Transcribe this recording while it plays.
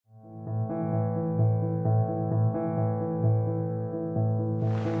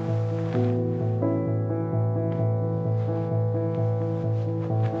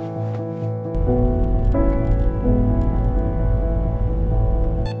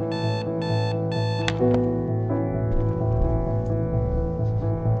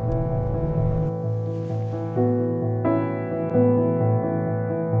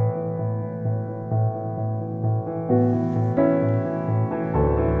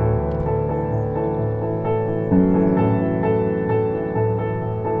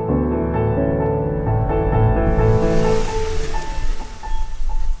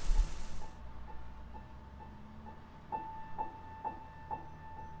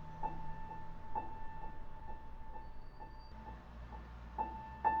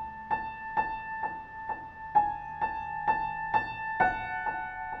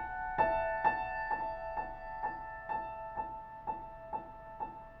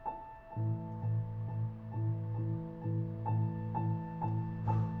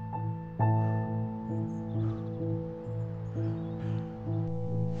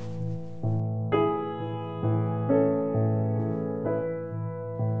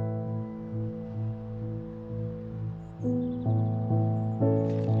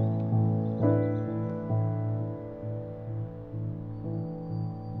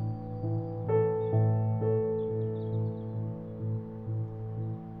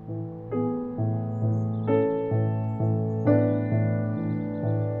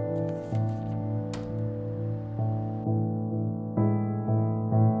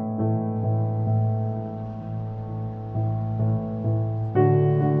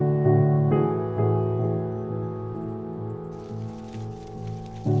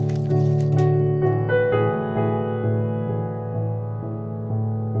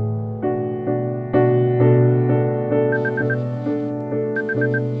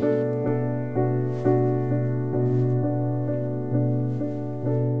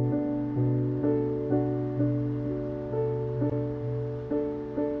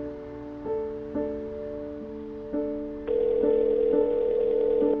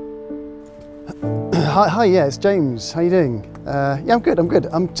Hi, yeah, it's James. How you doing? Yeah, I'm good.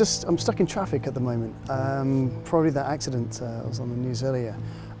 I'm stuck in traffic at the moment. Probably that accident was on the news earlier.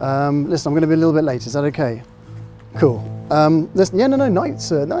 Listen, I'm going to be a little bit late. Is that okay? Cool. Listen, yeah, no, nights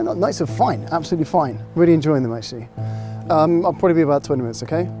are fine. Absolutely fine. Really enjoying them actually. I'll probably be about 20 minutes.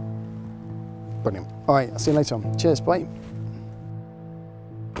 Okay. Brilliant. All right. I'll see you later on. Cheers. Bye.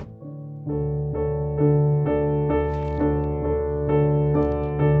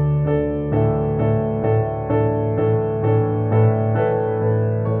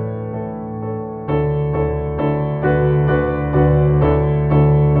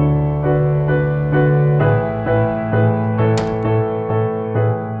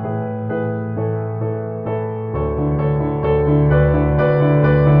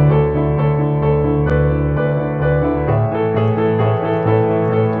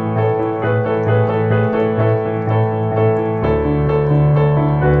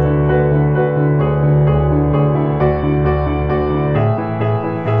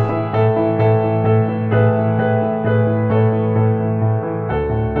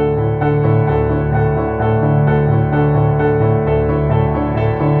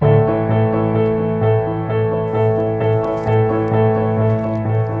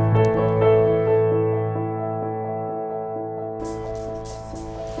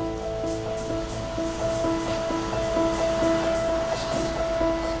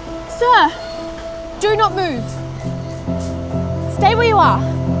 Sir, do not move. Stay where you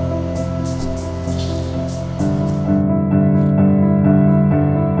are.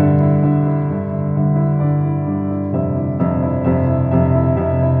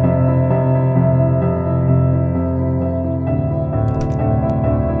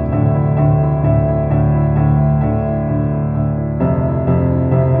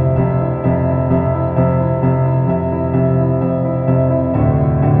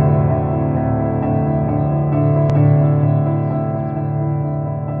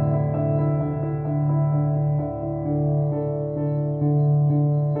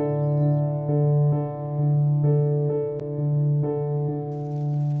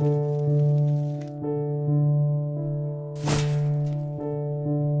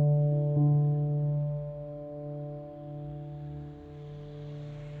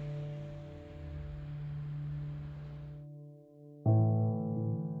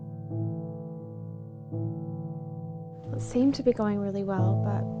 It seemed to be going really well,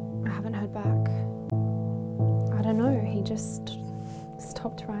 but I haven't heard back. I don't know, he just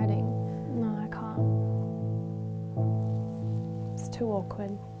stopped writing. No, I can't. It's too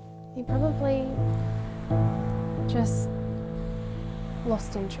awkward. He probably just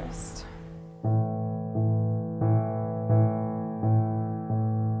lost interest.